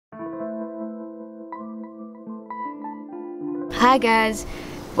Hi guys,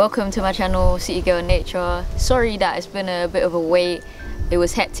 welcome to my channel City Girl Nature. Sorry that it's been a bit of a wait. It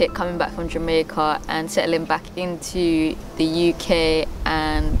was hectic coming back from Jamaica and settling back into the UK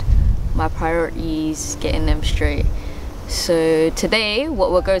and my priorities, getting them straight. So today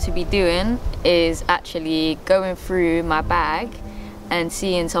what we're going to be doing is actually going through my bag and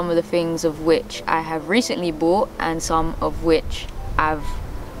seeing some of the things of which I have recently bought and some of which I've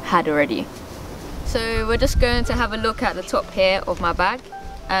had already. So we're just going to have a look at the top here of my bag,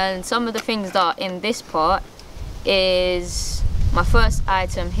 and some of the things that are in this part is, my first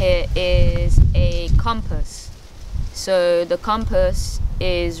item here is a compass. So the compass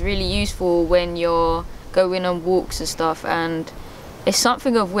is really useful when you're going on walks and stuff, and it's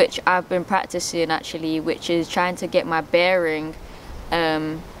something of which I've been practicing actually, which is trying to get my bearing,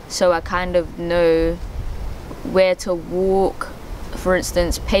 so I kind of know where to walk. For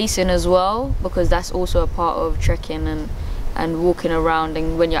instance, pacing as well, because that's also a part of trekking and walking around.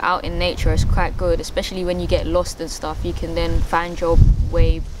 And when you're out in nature, it's quite good, especially when you get lost and stuff. You can then find your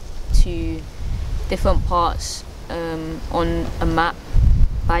way to different parts on a map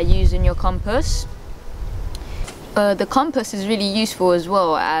by using your compass. The compass is really useful as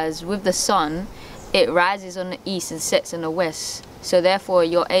well, as with the sun it rises on the east and sets in the west, so therefore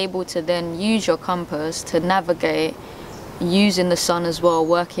you're able to then use your compass to navigate using the sun as well,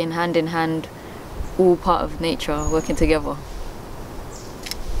 working hand in hand, all part of nature, working together.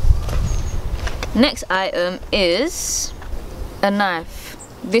 Next item is a knife.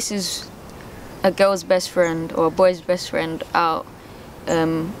 This is a girl's best friend or a boy's best friend out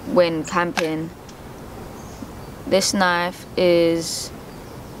when camping. This knife is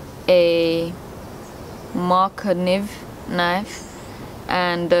a Morakniv knife,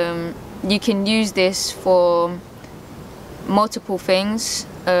 and you can use this for multiple things,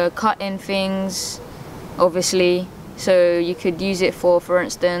 cutting things obviously. So you could use it for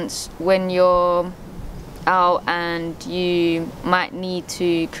instance, when you're out and you might need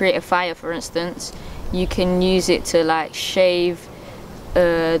to create a fire, for instance, you can use it to like shave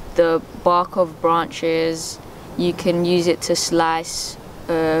the bark of branches. You can use it to slice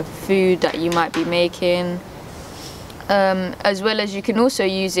food that you might be making, as well as you can also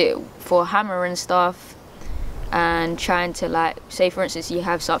use it for hammering stuff and trying to, like, say for instance you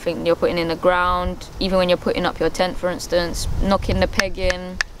have something you're putting in the ground, even when you're putting up your tent, for instance, knocking the peg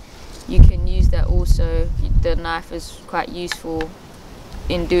in, you can use that also. The knife is quite useful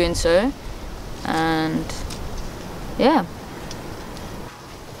in doing so. And yeah,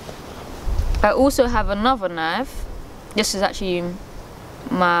 I also have another knife. This is actually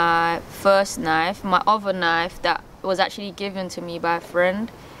my first knife, my other knife that was actually given to me by a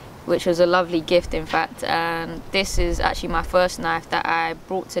friend, which was a lovely gift in fact. And this is actually my first knife that I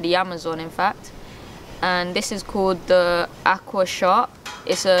brought to the Amazon in fact, and this is called the AccuSharp.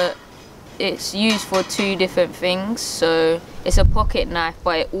 It's used for two different things. So it's a pocket knife,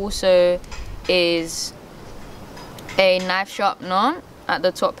 but it also is a knife sharpener at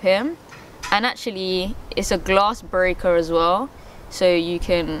the top here, and actually it's a glass breaker as well, so you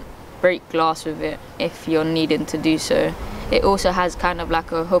can break glass with it if you're needing to do so. It also has kind of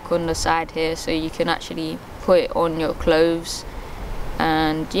like a hook on the side here, so you can actually put it on your clothes.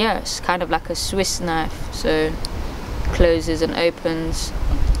 And yeah, it's kind of like a Swiss knife, so closes and opens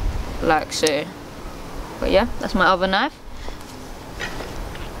like so. But yeah, that's my other knife.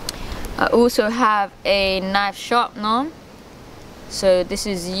 I also have a knife sharpener. So this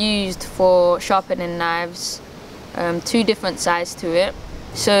is used for sharpening knives, two different sides to it.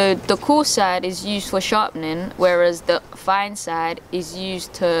 So the coarse side is used for sharpening, whereas the fine side is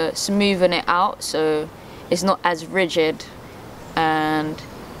used to smoothen it out, so it's not as rigid. And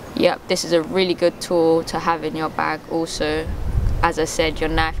yeah, this is a really good tool to have in your bag also. As I said, your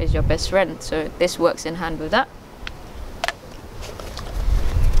knife is your best friend, so this works in hand with that.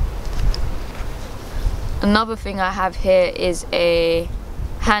 Another thing I have here is a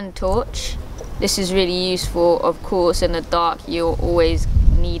hand torch. This is really useful, of course. In the dark you'll always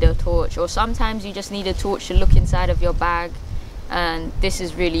need a torch, or sometimes you just need a torch to look inside of your bag, and this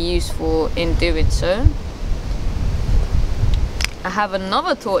is really useful in doing so. I have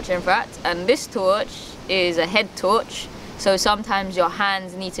another torch in fact, and this torch is a head torch. So sometimes your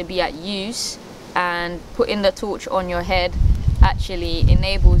hands need to be at use, and putting the torch on your head actually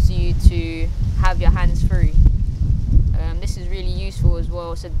enables you to have your hands free. This is really useful as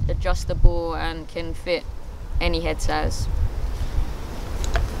well. It's adjustable and can fit any head size.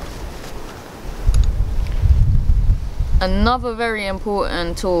 Another very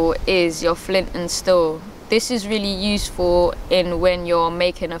important tool is your flint and steel. This is really useful in when you're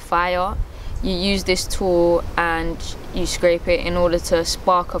making a fire. you use this tool and you scrape it in order to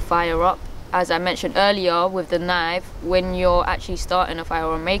spark a fire up. As I mentioned earlier with the knife, when you're actually starting a fire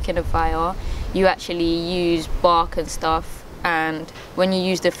or making a fire, you actually use bark and stuff, and when you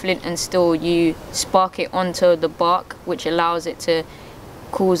use the flint and steel, you spark it onto the bark, which allows it to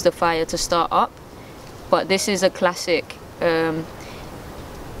cause the fire to start up. But this is a classic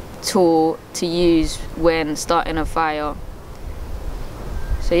tool to use when starting a fire.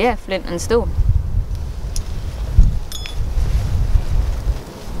 So yeah, flint and steel.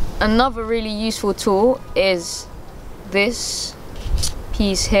 Another really useful tool is this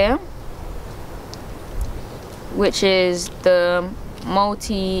piece here, which is the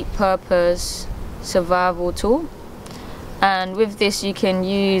multi-purpose survival tool. And with this you can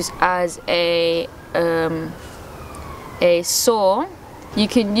use as a saw, you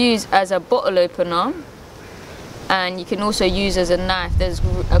can use as a bottle opener, and you can also use as a knife. There's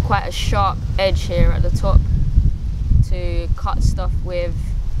quite a sharp edge here at the top to cut stuff with,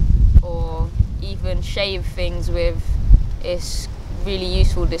 or even shave things with. It's really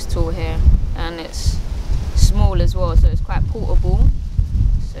useful, this tool here, and it's small as well, so it's quite portable.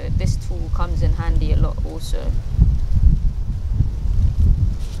 So this tool comes in handy a lot also.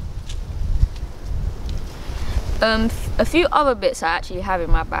 A few other bits I actually have in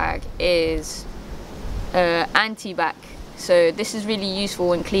my bag is Antibac. So this is really useful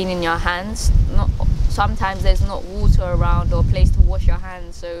when cleaning your hands. Sometimes there's not water around or a place to wash your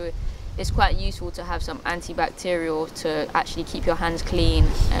hands, so it's quite useful to have some antibacterial to actually keep your hands clean,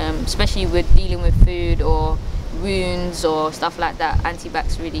 especially with dealing with food or wounds or stuff like that.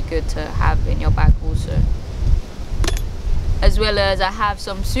 Antibac's really good to have in your bag also. As well as I have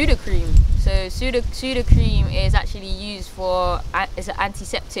some Sudocream. So Sudocream is actually used for, it's an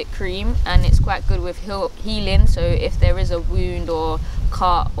antiseptic cream, and it's quite good with healing. So if there is a wound or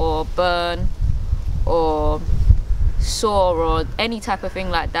cut or burn or sore or any type of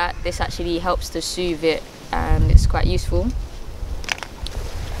thing like that, this actually helps to soothe it, and it's quite useful.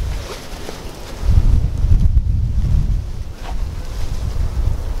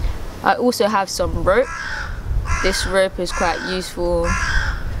 I also have some rope. This rope is quite useful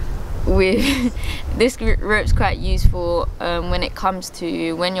when it comes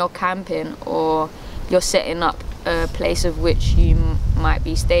to when you're camping or you're setting up a place of which you might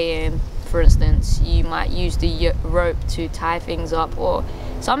be staying. For instance, you might use the rope to tie things up, or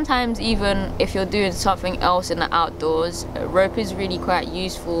sometimes even if you're doing something else in the outdoors, a rope is really quite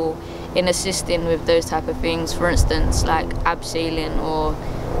useful in assisting with those type of things. For instance, like abseiling or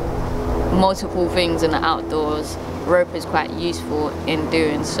multiple things in the outdoors, rope is quite useful in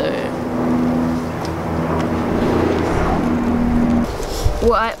doing so.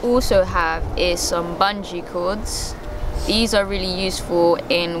 What I also have is some bungee cords. These are really useful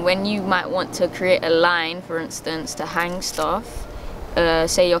in when you might want to create a line, for instance, to hang stuff.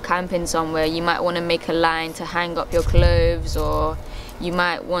 Say you're camping somewhere, you might want to make a line to hang up your clothes, or you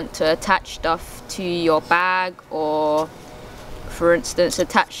might want to attach stuff to your bag, or for instance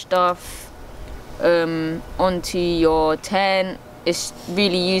attach stuff onto your tent. It's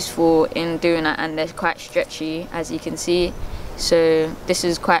really useful in doing that, and they're quite stretchy, as you can see. So this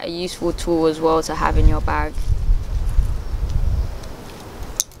is quite a useful tool as well to have in your bag.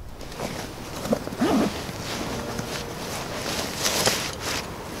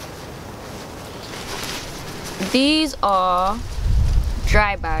 These are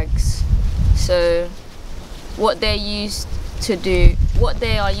dry bags. So what they're used to do, what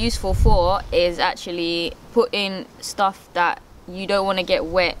they are useful for is actually putting stuff that you don't want to get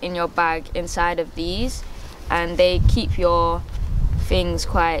wet in your bag inside of these, and they keep your things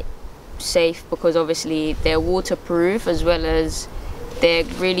quite safe because obviously they're waterproof, as well as they're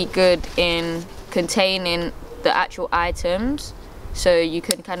really good in containing the actual items. So you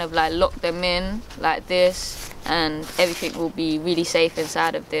can kind of like lock them in like this, and everything will be really safe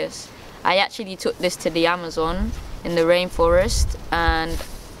inside of this. I actually took this to the Amazon in the rainforest, and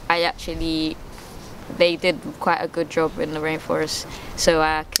they did quite a good job in the rainforest, so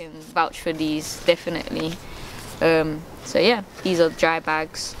I can vouch for these definitely. So yeah, these are dry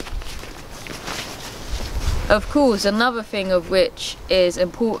bags. Of course, another thing of which is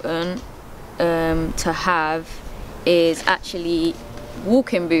important to have is actually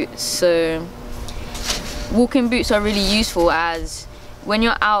walking boots. So walking boots are really useful, as when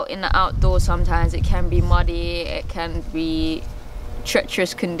you're out in the outdoors, sometimes it can be muddy, it can be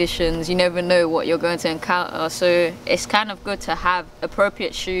treacherous conditions, you never know what you're going to encounter. So it's kind of good to have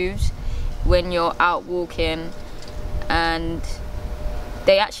appropriate shoes when you're out walking, and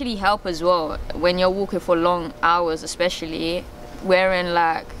they actually help as well when you're walking for long hours, especially wearing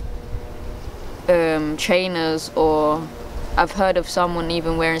like trainers, or I've heard of someone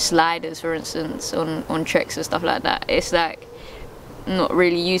even wearing sliders, for instance, on treks and stuff like that. It's like not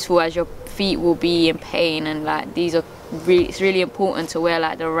really useful, as your feet will be in pain, and like these are really, it's really important to wear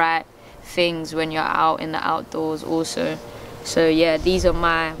like the right things when you're out in the outdoors also. So yeah, these are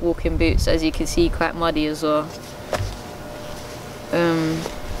my walking boots, as you can see, quite muddy as well.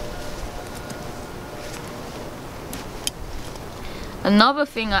 Another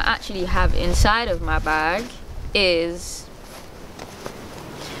thing I actually have inside of my bag is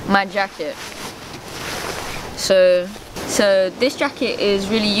my jacket. So this jacket is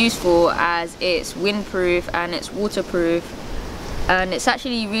really useful as it's windproof and it's waterproof, and it's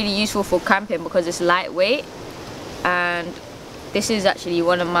actually really useful for camping because it's lightweight. And this is actually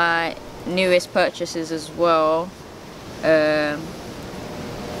one of my newest purchases as well. Yeah,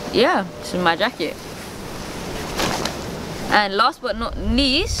 this is my jacket. And last but not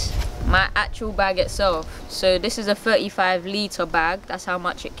least, my actual bag itself. So this is a 35-litre bag. That's how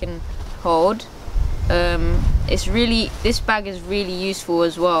much it can hold. This bag is really useful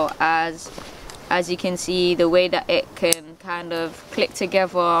as well, as you can see the way that it can kind of click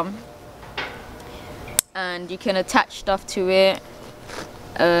together, and you can attach stuff to it.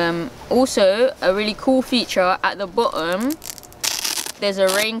 Also, a really cool feature at the bottom, there's a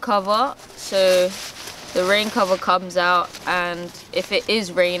rain cover. So the rain cover comes out, and if it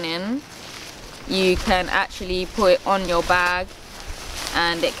is raining, you can actually put it on your bag,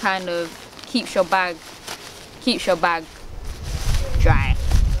 and it kind of keeps your bag dry.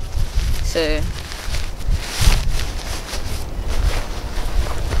 So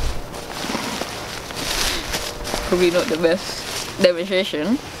probably not the best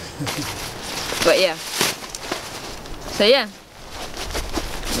demonstration, but yeah. So yeah,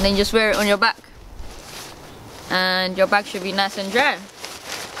 and then just wear it on your back, and your bag should be nice and dry.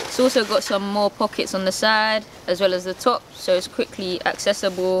 It's also got some more pockets on the side as well as the top, so it's quickly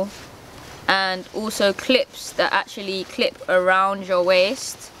accessible, and also clips that actually clip around your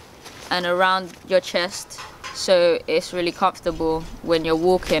waist and around your chest, so it's really comfortable when you're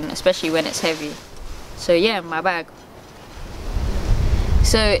walking, especially when it's heavy. So yeah, my bag.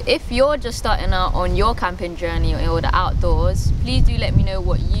 So if you're just starting out on your camping journey or the outdoors, please do let me know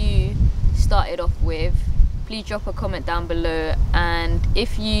what you started off with. Please drop a comment down below, and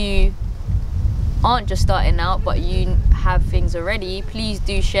if you aren't just starting out but you have things already, please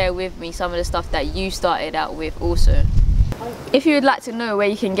do share with me some of the stuff that you started out with also. If you would like to know where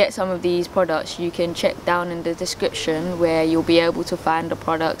you can get some of these products, you can check down in the description where you'll be able to find the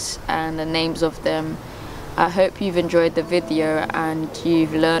products and the names of them. I hope you've enjoyed the video and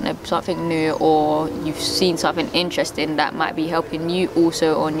you've learned something new, or you've seen something interesting that might be helping you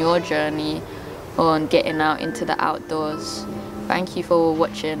also on your journey on getting out into the outdoors. Thank you for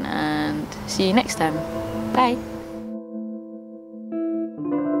watching, and see you next time. Bye.